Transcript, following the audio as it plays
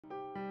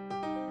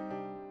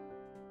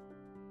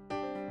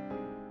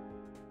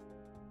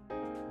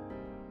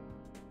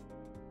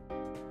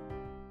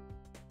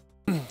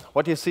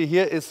What you see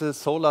here is a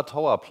solar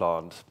tower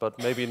plant, but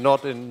maybe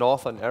not in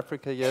northern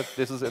Africa yet.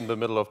 This is in the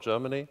middle of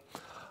Germany.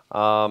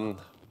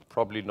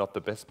 Probably not the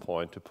best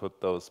point to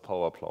put those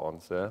power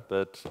plants there,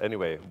 but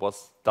anyway,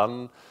 was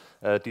done,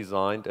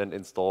 designed and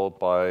installed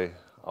by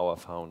our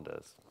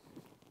founders.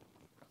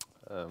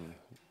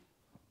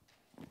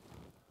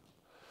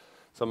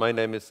 So my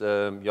name is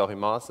Joachim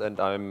Maass, and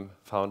I'm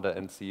founder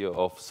and CEO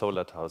of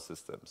Solar Tower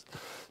Systems.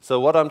 So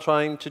what I'm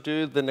trying to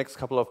do the next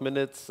couple of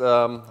minutes,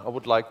 I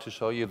would like to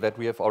show you that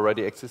we have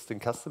already existing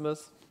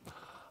customers.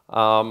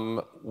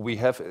 We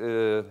have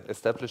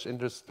established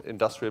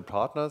industrial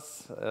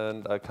partners,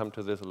 and I'll come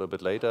to this a little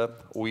bit later.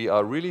 We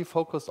are really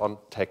focused on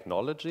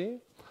technology,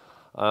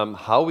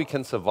 how we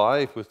can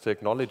survive with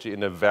technology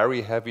in a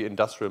very heavy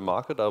industrial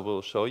market, I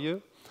will show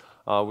you.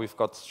 We've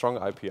got strong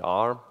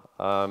IPR,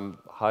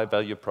 high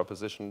value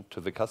proposition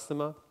to the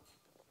customer,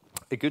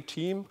 a good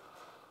team,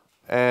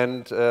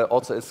 and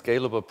also a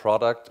scalable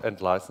product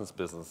and license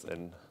business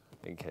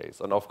in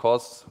case. And of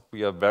course,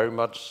 we are very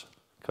much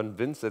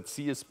convinced that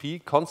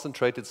CSP,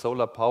 concentrated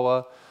solar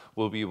power,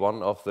 will be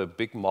one of the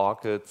big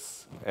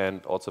markets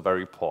and also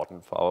very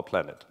important for our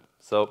planet.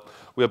 So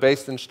we are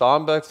based in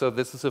Starnberg, so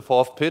this is the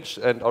fourth pitch,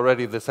 and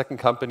already the second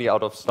company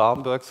out of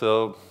Starnberg,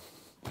 so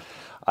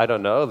I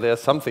don't know,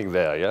 there's something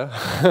there,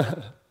 yeah?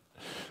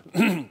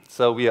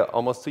 So we are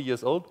almost 2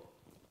 years old,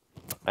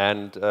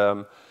 and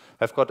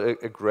have got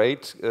a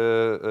great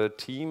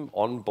team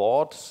on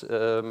board.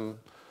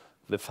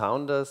 The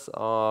founders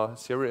are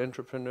serial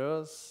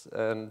entrepreneurs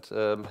and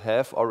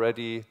have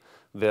already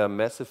their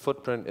massive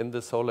footprint in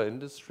the solar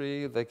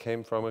industry. They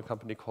came from a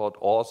company called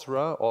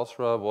Orsera.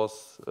 Orsera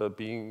was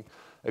being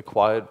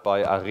acquired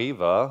by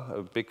Areva,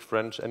 a big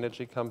French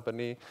energy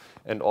company,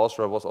 and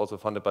Orsera was also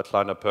funded by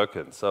Kleiner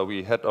Perkins. So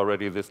we had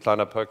already this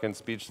Kleiner Perkins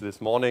speech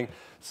this morning,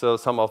 so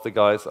some of the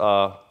guys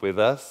are with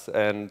us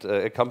and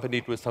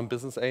accompanied with some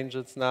business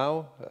angels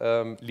now,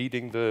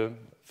 leading the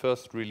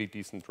first really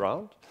decent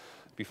round.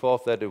 Before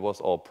that, it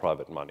was all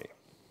private money.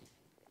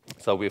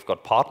 So we've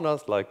got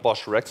partners like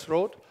Bosch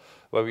Rexroth,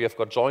 where we have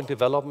got joint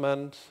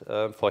development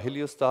for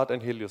heliostat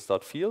and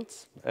heliostat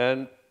fields,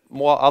 and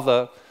more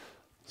other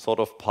sort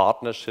of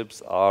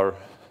partnerships are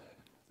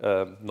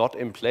not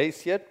in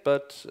place yet,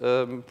 but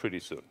pretty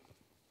soon.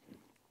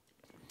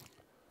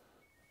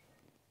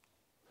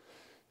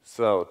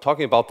 So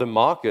talking about the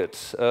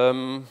market,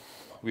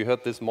 we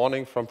heard this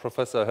morning from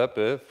Professor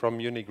Höppe from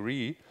Munich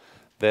Re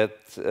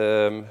that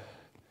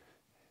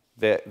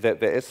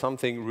there is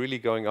something really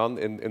going on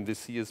in the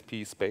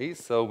CSP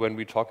space. So when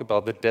we talk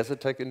about the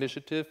Desertec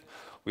Initiative,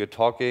 we are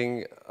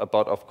talking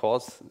about, of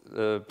course,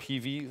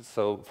 PV,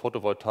 so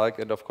photovoltaic,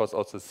 and of course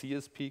also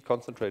CSP,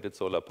 concentrated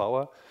solar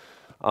power.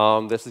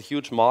 There's a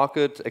huge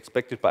market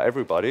expected by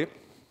everybody.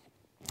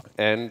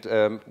 And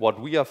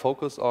what we are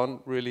focused on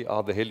really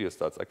are the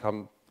heliostats. I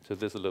come to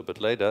this a little bit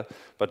later,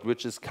 but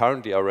which is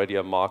currently already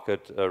a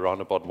market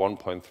around about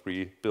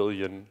 1.3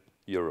 billion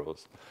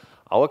euros.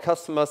 Our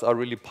customers are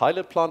really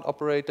pilot plant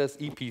operators,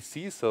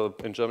 EPC, so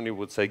in Germany we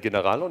would say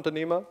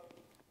Generalunternehmer,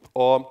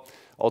 or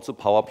also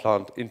power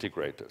plant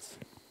integrators.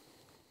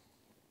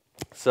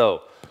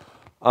 So,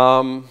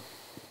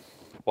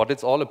 what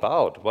it's all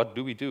about, what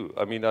do we do?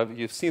 I mean,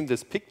 you've seen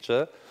this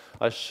picture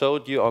I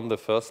showed you on the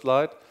first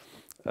slide.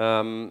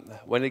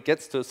 When it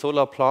gets to a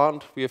solar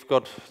plant, we have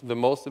got the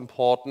most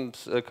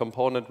important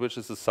component, which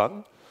is the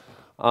sun.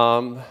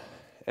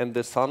 And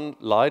the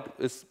sunlight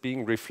is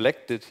being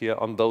reflected here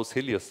on those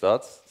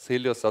heliostats.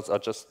 Heliostats are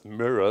just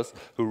mirrors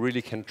who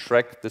really can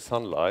track the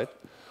sunlight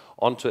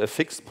onto a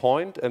fixed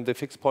point, and the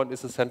fixed point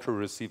is a central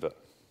receiver.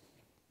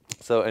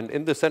 So, and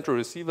in the central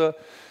receiver,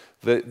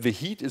 the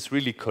heat is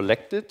really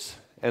collected,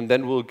 and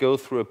then we'll go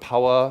through a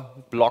power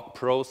block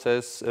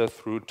process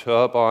through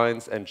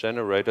turbines and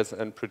generators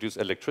and produce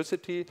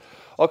electricity,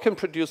 or can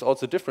produce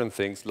also different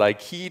things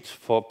like heat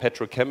for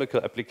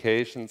petrochemical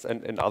applications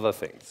and other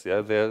things.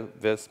 Yeah,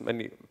 there's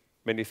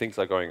many things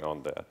are going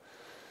on there.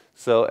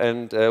 So,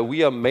 and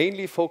we are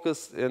mainly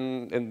focused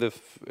in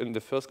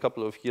the first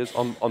couple of years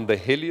on the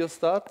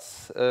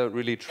heliostats,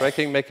 really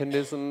tracking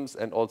mechanisms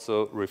and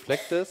also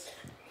reflectors.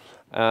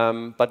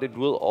 But it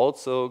will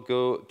also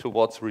go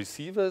towards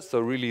receivers, so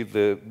really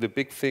the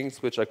big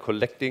things which are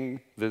collecting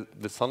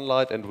the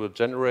sunlight and will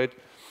generate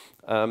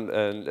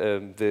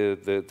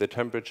the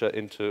temperature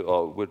into,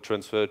 or will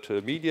transfer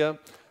to media,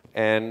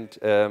 and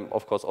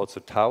of course also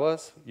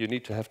towers. You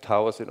need to have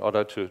towers in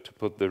order to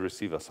put the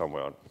receiver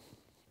somewhere on.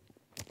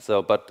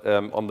 So, but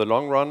on the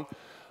long run,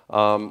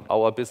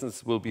 our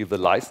business will be the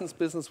license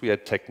business. We are a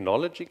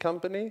technology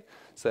company,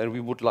 so, and we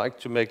would like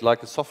to make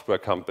like a software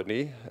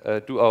company,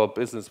 do our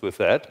business with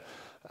that,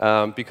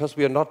 because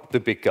we are not the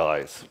big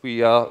guys.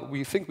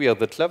 We think we are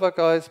the clever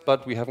guys,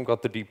 but we haven't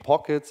got the deep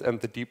pockets and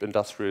the deep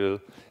industrial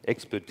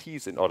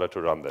expertise in order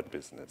to run that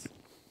business.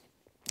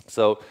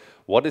 So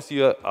what is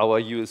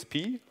our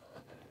USP?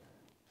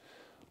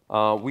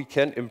 We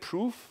can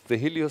improve the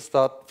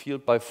heliostat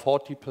field by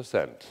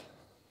 40%.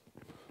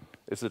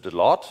 Is it a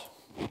lot?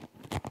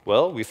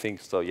 Well, we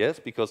think so, yes,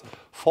 because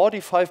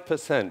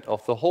 45%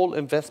 of the whole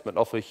investment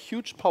of a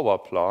huge power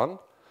plant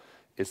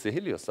is the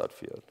heliostat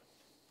field.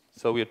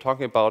 So we are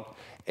talking about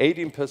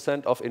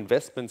 18% of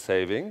investment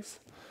savings,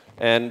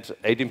 and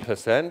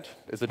 18%,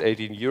 is it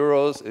 18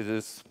 euros? It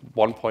is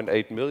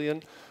 1.8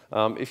 million.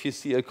 If you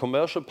see a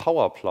commercial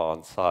power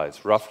plant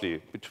size,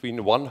 roughly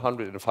between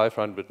 100 and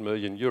 500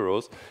 million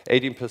euros,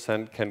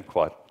 18%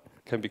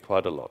 can be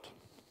quite a lot.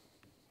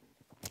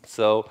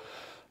 So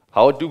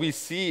how do we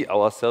see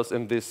ourselves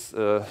in this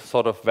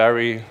sort of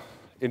very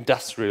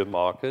industrial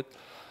market?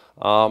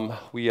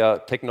 We are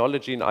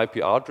technology and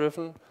IPR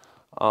driven,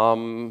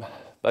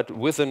 but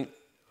with an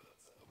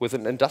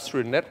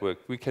industrial network,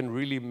 we can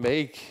really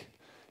make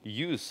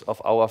use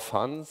of our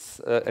funds,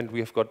 and we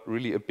have got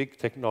really a big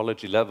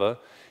technology lever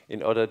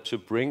in order to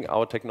bring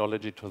our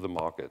technology to the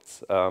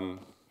markets.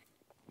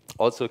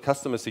 Also,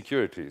 customer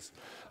securities.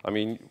 I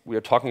mean, we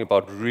are talking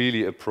about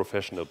really a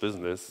professional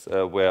business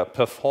where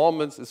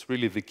performance is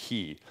really the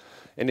key.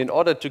 And in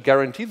order to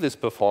guarantee this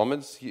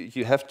performance,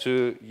 you have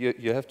to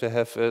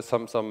have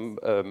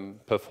some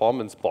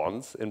performance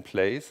bonds in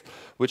place,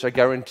 which are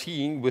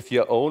guaranteeing with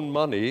your own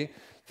money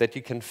that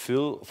you can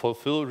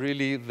fulfill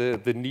really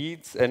the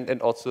needs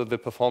and also the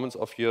performance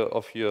of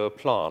your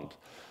plant.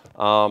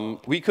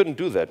 We couldn't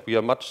do that. We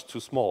are much too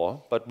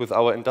small. But with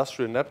our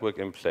industrial network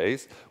in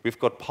place, we've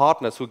got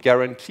partners who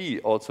guarantee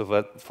also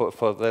that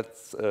for that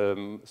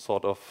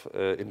sort of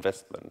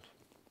investment.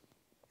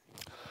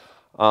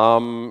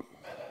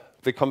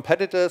 The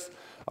competitors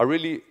are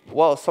really,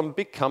 well, some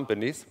big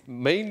companies,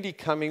 mainly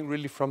coming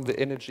really from the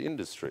energy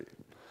industry.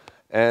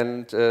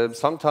 And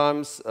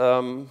sometimes,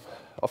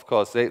 of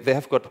course, they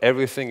have got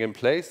everything in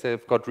place.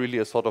 They've got really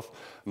a sort of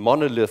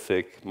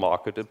monolithic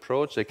market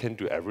approach. They can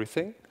do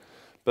everything.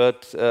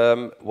 But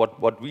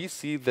what we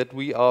see that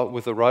we are,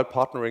 with the right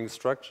partnering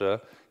structure,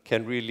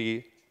 can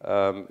really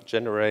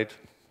generate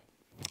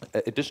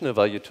additional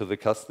value to the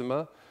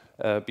customer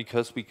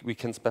because we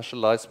can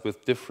specialize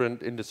with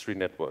different industry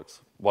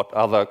networks, what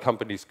other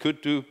companies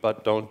could do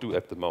but don't do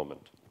at the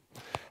moment.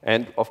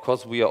 And of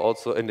course, we are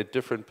also in a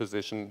different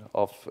position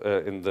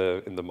in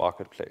the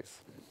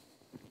marketplace.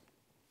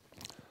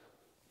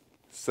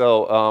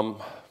 So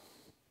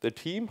the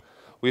team,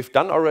 we've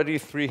done already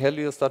 3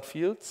 heliostat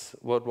fields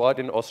worldwide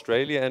in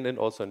Australia and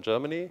also in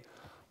Germany.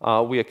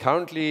 We are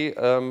currently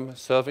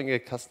serving a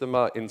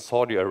customer in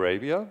Saudi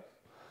Arabia.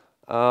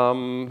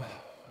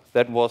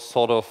 That was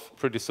sort of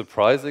pretty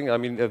surprising. I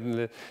mean,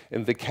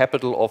 in the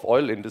capital of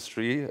oil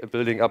industry,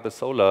 building up a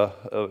solar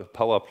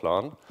power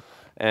plant.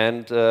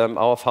 And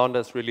our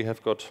founders really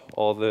have got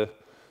a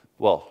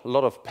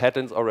lot of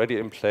patents already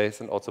in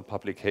place and also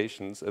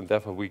publications, and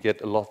therefore we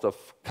get a lot of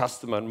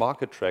customer and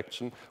market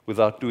traction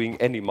without doing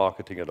any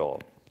marketing at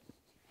all.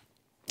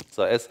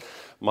 So as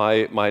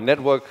my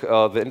network,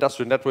 the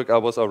industrial network I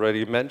was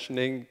already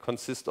mentioning,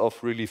 consists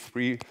of really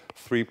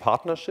three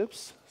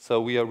partnerships. So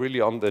we are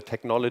really on the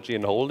technology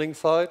and holding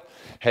side,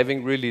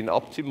 having really an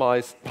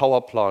optimized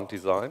power plant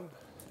design,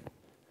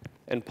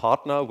 and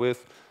partner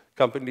with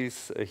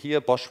companies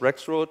here, Bosch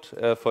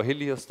Rexroth, for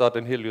heliostat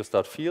and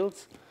heliostat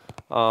fields.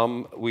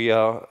 We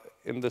are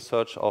in the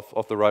search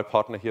of the right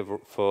partner here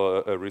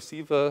for a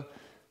receiver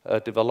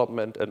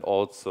development and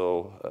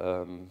also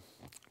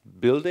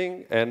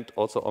building, and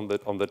also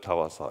on the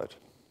tower side.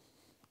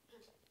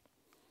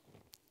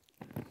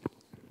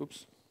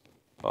 Oops.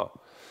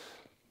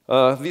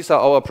 These are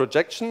our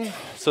projections.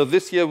 So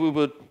this year we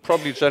will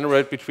probably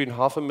generate between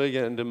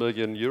 €500,000 and €1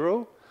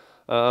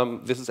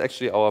 million. This is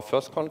actually our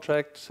first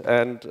contract,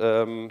 and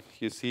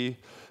you see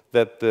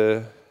that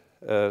the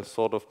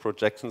sort of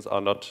projections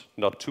are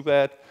not too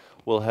bad.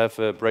 We'll have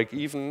a break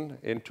even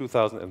in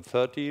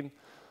 2013,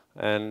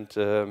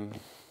 and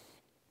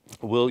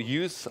we'll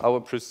use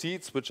our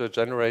proceeds, which are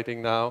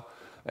generating now,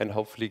 and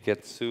hopefully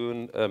get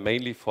soon,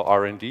 mainly for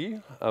R&D.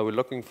 We're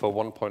looking for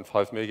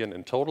 1.5 million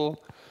in total,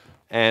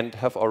 and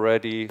have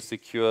already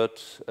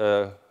secured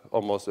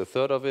almost a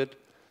third of it.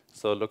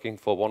 So looking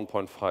for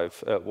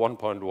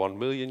 1.1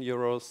 million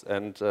euros.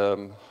 And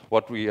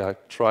what we are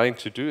trying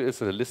to do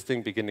is a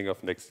listing beginning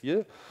of next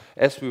year,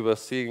 as we were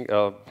seeing,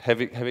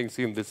 having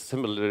seen this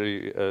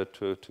similarly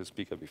to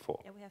speaker before.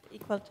 Yeah, we have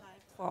equal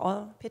time for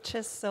all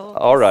pitches. So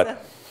all right.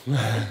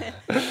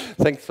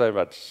 Thanks very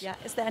much. Yeah.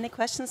 Is there any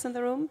questions in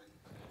the room?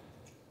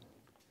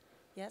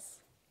 Yes.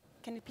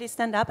 Can you please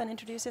stand up and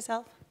introduce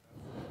yourself?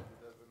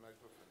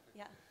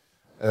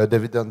 Yeah.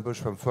 David Danbush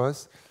from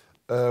France.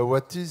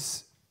 What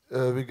is,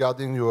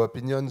 regarding your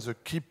opinion, the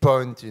key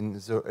point in the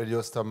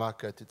heliostat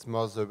market? It's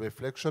more the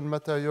reflection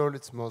material,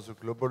 it's more the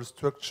global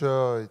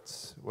structure,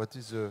 what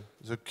is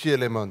the key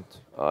element?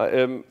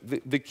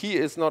 The key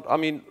is not, I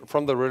mean,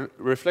 from the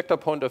reflector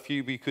point of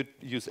view, we could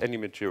use any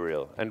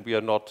material, and we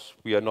are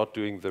not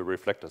doing the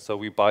reflector, so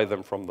we buy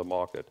them from the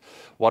market.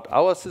 What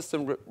our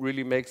system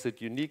really makes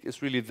it unique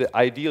is really the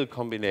ideal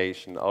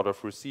combination out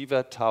of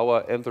receiver,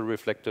 tower, and the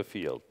reflector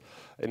field.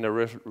 In a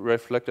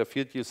reflector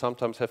field, you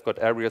sometimes have got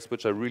areas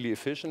which are really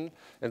efficient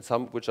and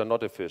some which are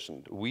not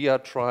efficient. We are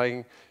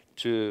trying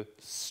to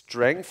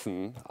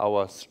strengthen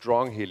our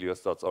strong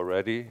heliostats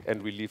already,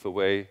 and we leave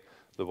away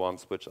the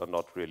ones which are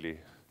not really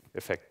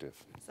effective.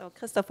 So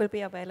Christoph will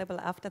be available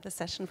after the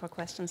session for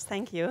questions.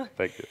 Thank you.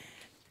 Thank you.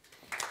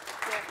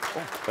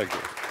 Oh, thank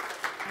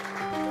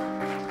you.